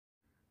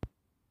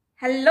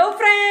Hello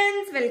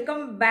friends,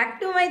 welcome back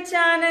to my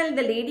channel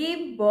The Lady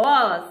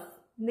Boss.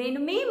 నేను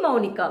మీ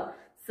Mounika.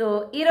 So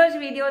ఈ రోజు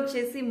video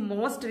వచ్చేసి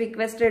మోస్ట్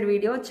రిక్వెస్టెడ్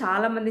వీడియో.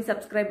 చాలా మంది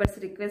సబ్స్క్రైబర్స్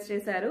రిక్వెస్ట్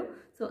చేశారు.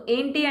 సో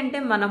ఏంటి అంటే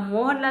మన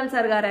మోహన్ లాల్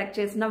సార్ గారు యాక్ట్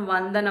చేసిన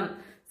వందనం.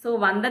 సో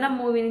వందనం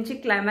మూవీ నుంచి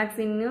క్లైమాక్స్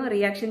సీన్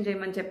రియాక్షన్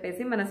చేయమని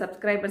చెప్పేసి మన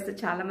సబ్స్క్రైబర్స్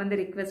చాలా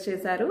మంది రిక్వెస్ట్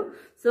చేశారు.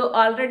 సో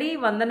ఆల్రెడీ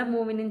వందనం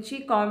మూవీ నుంచి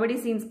కామెడీ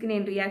సీన్స్ కి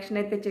నేను రియాక్షన్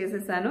అయితే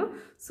చేసేసాను.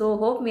 సో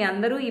హోప్ మీ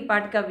అందరూ ఈ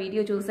పాటికి ఆ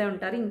వీడియో చూసే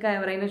ఉంటారు. ఇంకా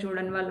ఎవరైనా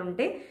చూడని వాళ్ళు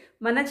ఉంటే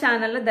మన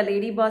ఛానల్లో ద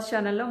లేడీ బాస్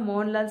ఛానల్లో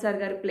మోహన్ లాల్ సార్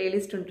గారి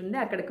ప్లేలిస్ట్ ఉంటుంది,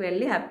 అక్కడికి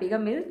వెళ్ళి హ్యాపీగా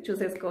మీరు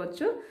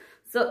చూసేసుకోవచ్చు.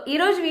 సో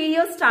ఈరోజు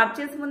వీడియో స్టార్ట్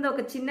చేసే ముందు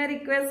ఒక చిన్న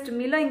రిక్వెస్ట్,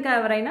 మీలో ఇంకా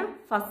ఎవరైనా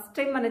ఫస్ట్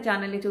టైం మన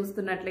ఛానల్ని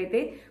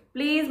చూస్తున్నట్లయితే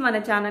ప్లీజ్ మన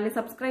ఛానల్ని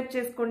సబ్స్క్రైబ్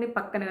చేసుకోండి,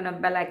 పక్కనే ఉన్న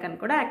బెల్ ఐకాన్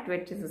కూడా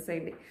యాక్టివేట్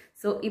చేసేసేయండి.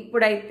 సో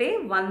ఇప్పుడైతే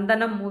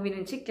వందనం మూవీ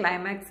నుంచి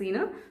క్లైమాక్స్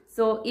సీన్.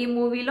 సో ఈ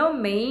మూవీలో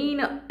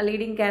main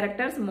leading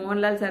characters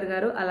Mohan Lal sir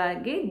గారు,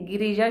 అలాగే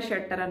గిరిజా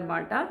షెట్టర్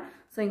అనమాట.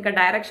 సో ఇంకా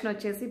డైరెక్షన్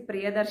వచ్చేసి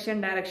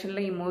ప్రియదర్శన్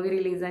డైరెక్షన్లో ఈ మూవీ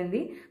రిలీజ్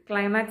అయింది.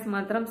 క్లైమాక్స్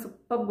మాత్రం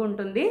సూపర్గా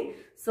ఉంటుంది.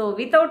 So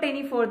without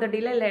any further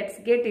delay let's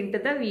get in to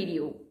the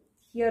video.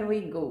 Here we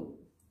go.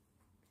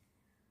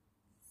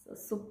 So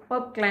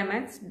super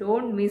climax,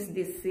 don't miss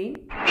this scene.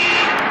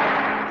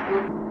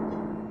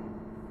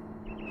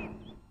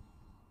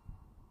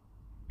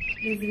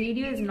 This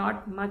video is not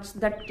much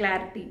that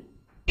clarity,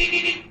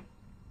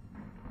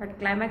 but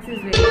climax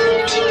is very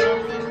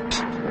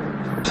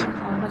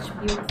how much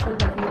beautiful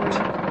the hero is.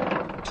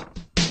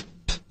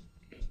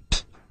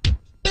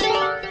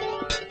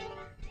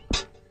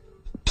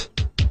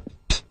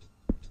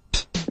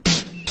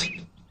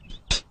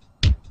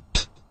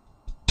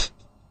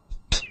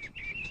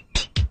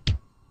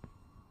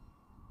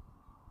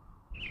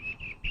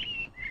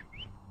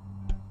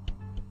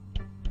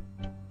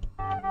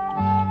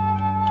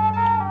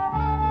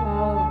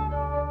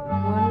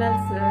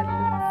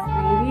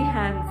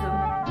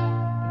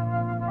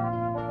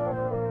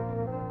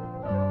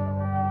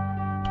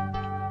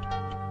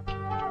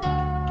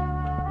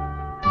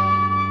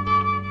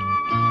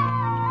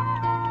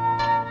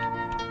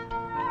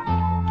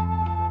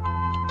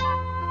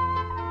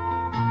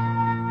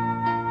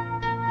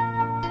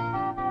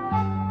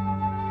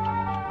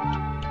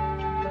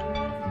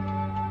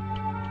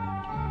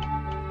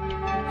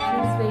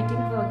 She's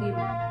waiting for him.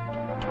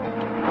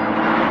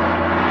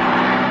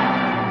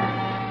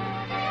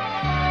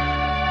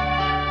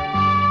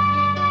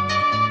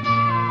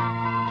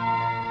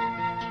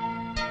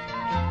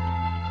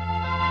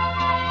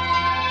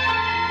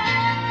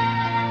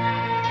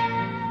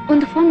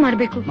 ಒಂದು phone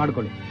ಮಾಡಬೇಕು.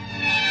 ಮಾಡ್ಕೊಳ್ಳಿ.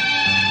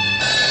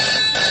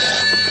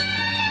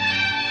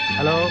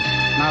 Hello,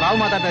 ನಾ ರಾವ್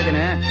ಮಾತಾಡ್ತಾ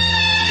ಇದ್ದೇನೆ.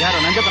 ಯಾರು,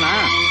 ನಂಜಪ್ಪನಾ?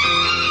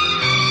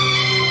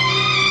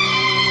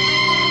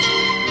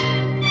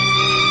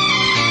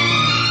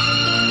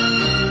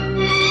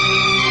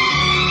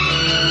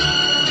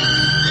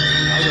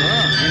 ಹೌದು,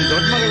 ನಿನ್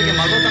ದೊಡ್ಡ ಮಗಳಿಗೆ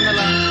ಮಗು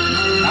ತಂದಲ್ಲ,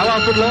 ಯಾವ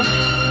ಹಾಸ್ಪಿಟ್ಲು?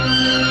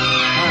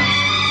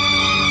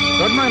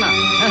 ದೊಡ್ಡ ಮಗನ?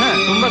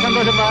 ತುಂಬಾ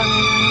ಸಂತೋಷಪ್ಪ.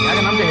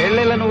 ಯಾಕೆ ನಮ್ಗೆ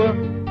ಹೇಳಲಿಲ್ಲ ನೀವು?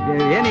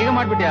 ಏನ್ ಈಗ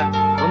ಮಾಡ್ಬಿಟ್ಯಾ?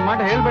 ಒಂದ್ ಮಾಟ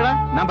ಹೇಳ್ಬೇಡ,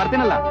 ನಾ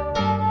ಬರ್ತೀನಲ್ಲ.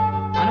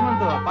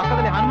 ಹನುಮಂತು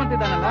ಪಕ್ಕದಲ್ಲಿ ಹನುಮಂತ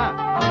ಇದ್ದಾನಲ್ಲ,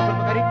 ಅವನು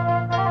ಸ್ವಲ್ಪ ಕರಿ.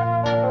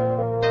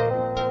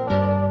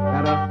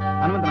 ಯಾರು?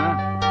 ಹನುಮಂತನ?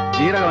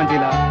 ಜೀರಗ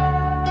ಒಂಚೀಲ,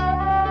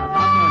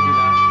 ಸಾಸಿವೆ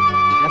ಒಂಚೀಲ,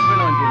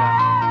 ಹೆಸಬೇಳೆ ಒಂಚೀಲ,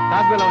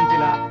 ಸಾಸಿವೆಲ್ಲ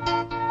ಒಂಚೀಲ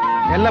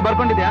ಎಲ್ಲ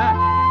ಬರ್ಕೊಂಡಿದ್ಯಾ?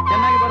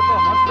 ಚೆನ್ನಾಗಿ ಬರ್ಕೋ,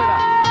 ಮರ್ಸ್ಬೇಡ.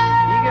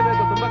 ಹೀಗೆ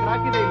ಬೇಕು, ತುಂಬಾ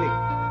ಗ್ರಾಕಿದೆ ಇಲ್ಲಿ.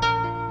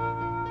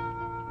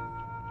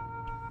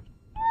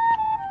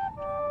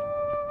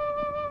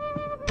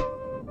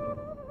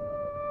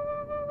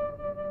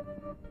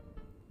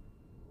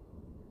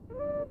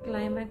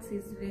 Climax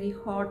is very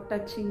hot,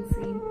 touching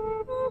scene.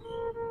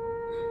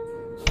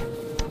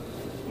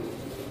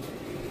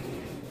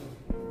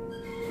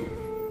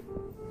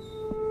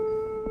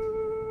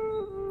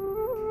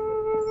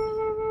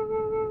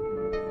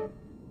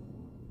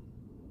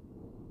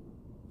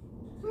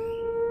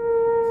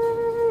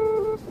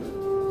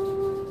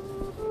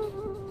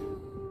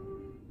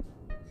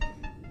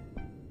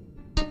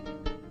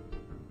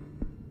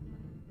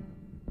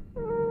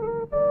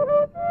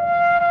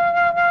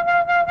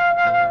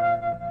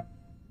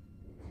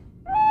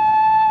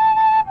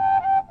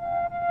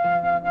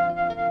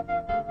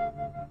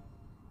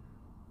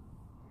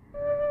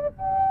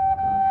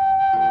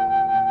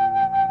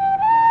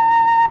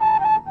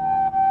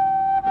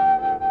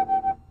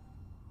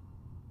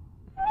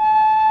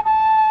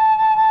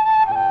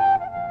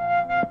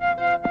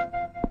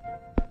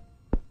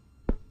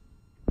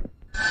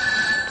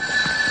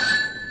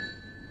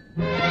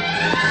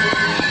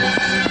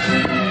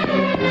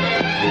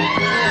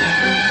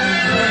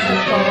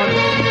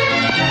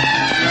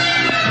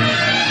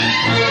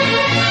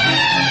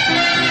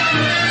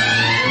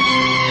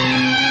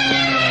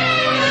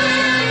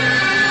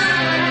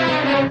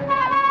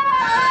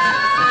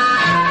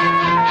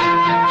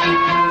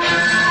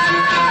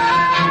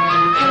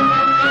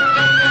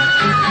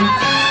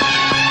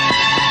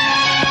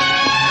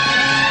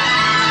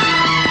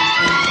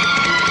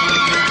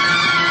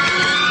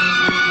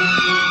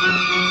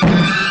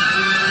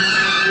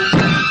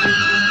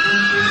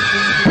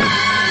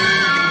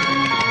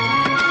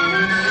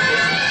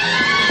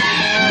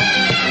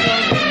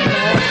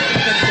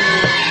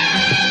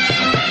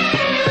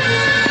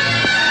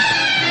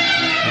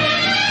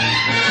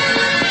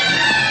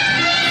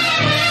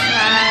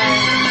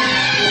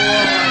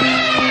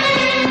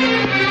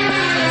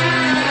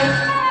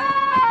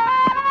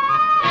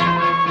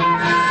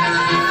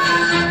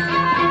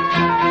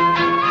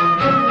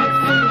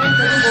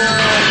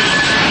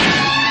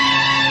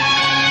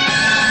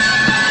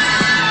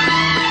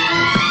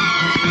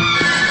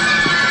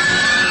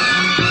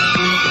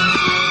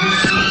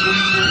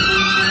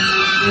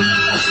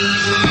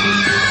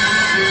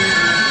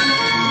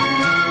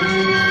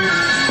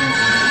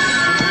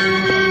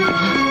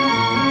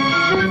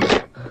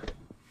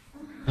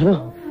 Hello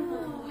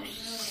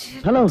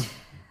hello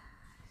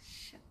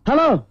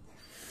hello.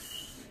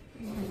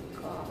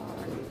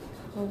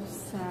 How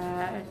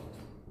sad.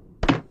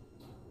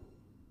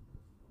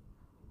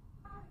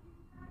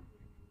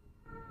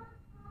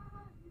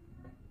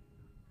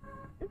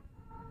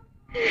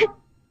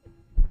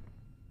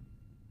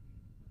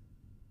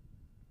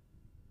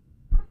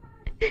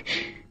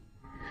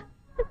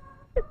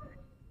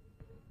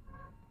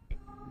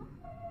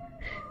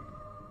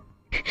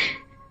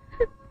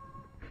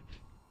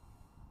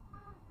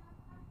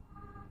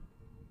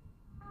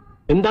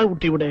 എന്താ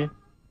കുട്ടി ഇവിടെ?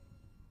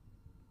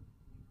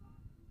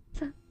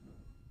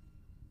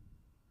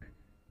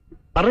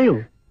 പറയൂ.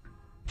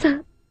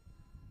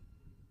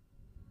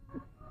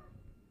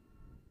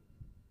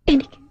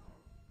 എനിക്ക്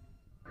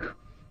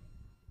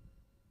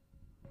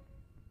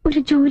ഒരു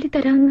ജോലി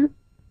തരാമെന്ന്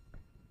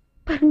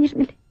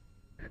പറഞ്ഞിരുന്നില്ലേ?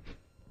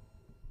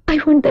 I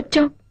won't that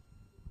job.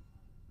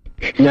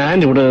 ഞാൻ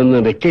ഇവിടെ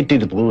നിന്ന് വെക്കേറ്റ്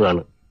ചെയ്ത്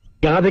പോവുകയാണ്.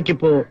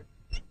 രാധയ്ക്കിപ്പോ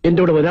എന്റെ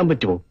കൂടെ വരാൻ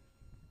പറ്റുമോ?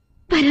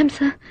 വരാം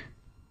സർ,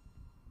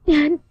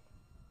 ഞാൻ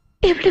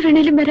എവിടെ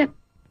വേണേലും വരാം.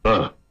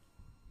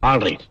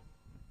 ഓൾറൈറ്റ്,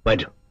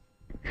 വരൂ.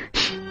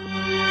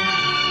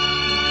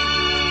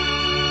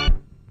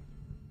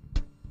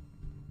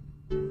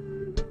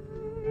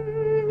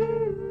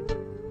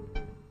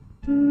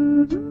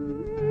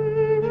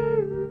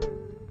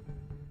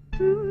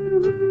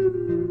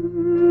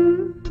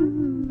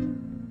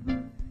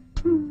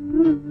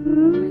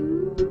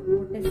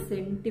 What a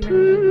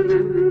sentimental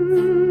climax.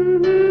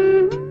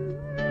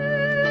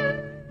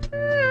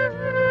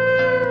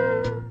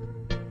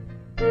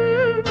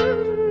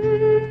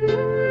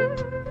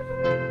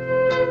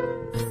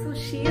 So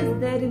she is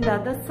there in the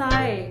other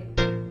side.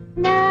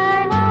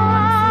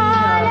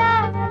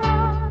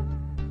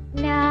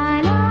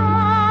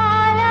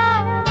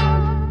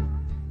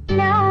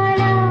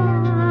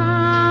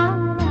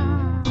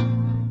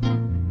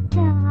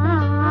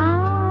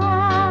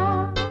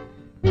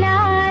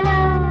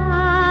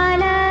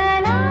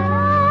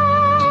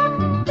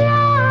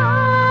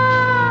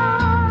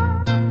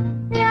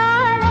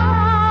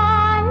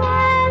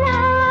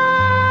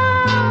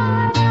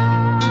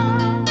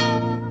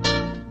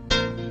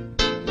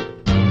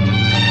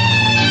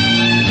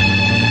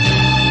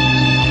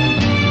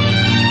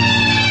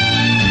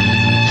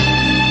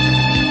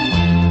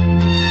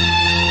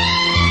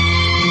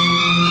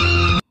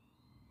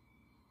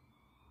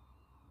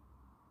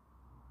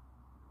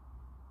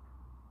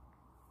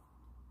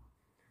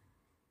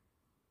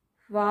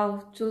 Wow,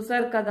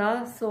 చూసారు కదా.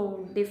 So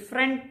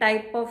different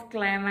type of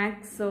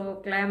climax. So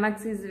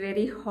climax is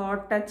very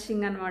heart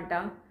touching అనమాట.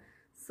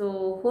 సో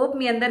హోప్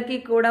మీ అందరికీ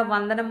కూడా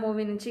వందనం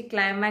మూవీ నుంచి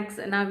క్లైమాక్స్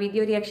నా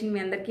వీడియో రియాక్షన్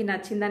మీ అందరికీ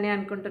నచ్చిందని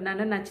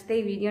అనుకుంటున్నాను. నచ్చితే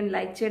ఈ వీడియోని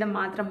లైక్ చేయడం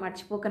మాత్రం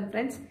మర్చిపోకండి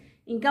ఫ్రెండ్స్.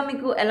 ఇంకా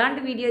మీకు ఎలాంటి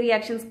వీడియో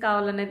రియాక్షన్స్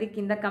కావాలనేది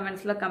కింద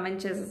కమెంట్స్లో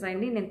కమెంట్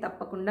చేసేసేయండి. నేను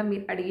తప్పకుండా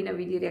మీరు అడిగిన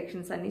వీడియో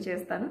రియాక్షన్స్ అన్నీ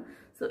చేస్తాను.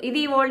 సో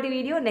ఇది ఇవాల్టి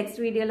వీడియో.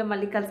 నెక్స్ట్ వీడియోలో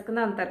మళ్ళీ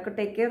కలుసుకుందాం. అంతవరకు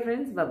టేక్ కేర్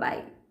ఫ్రెండ్స్,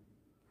 బాయ్.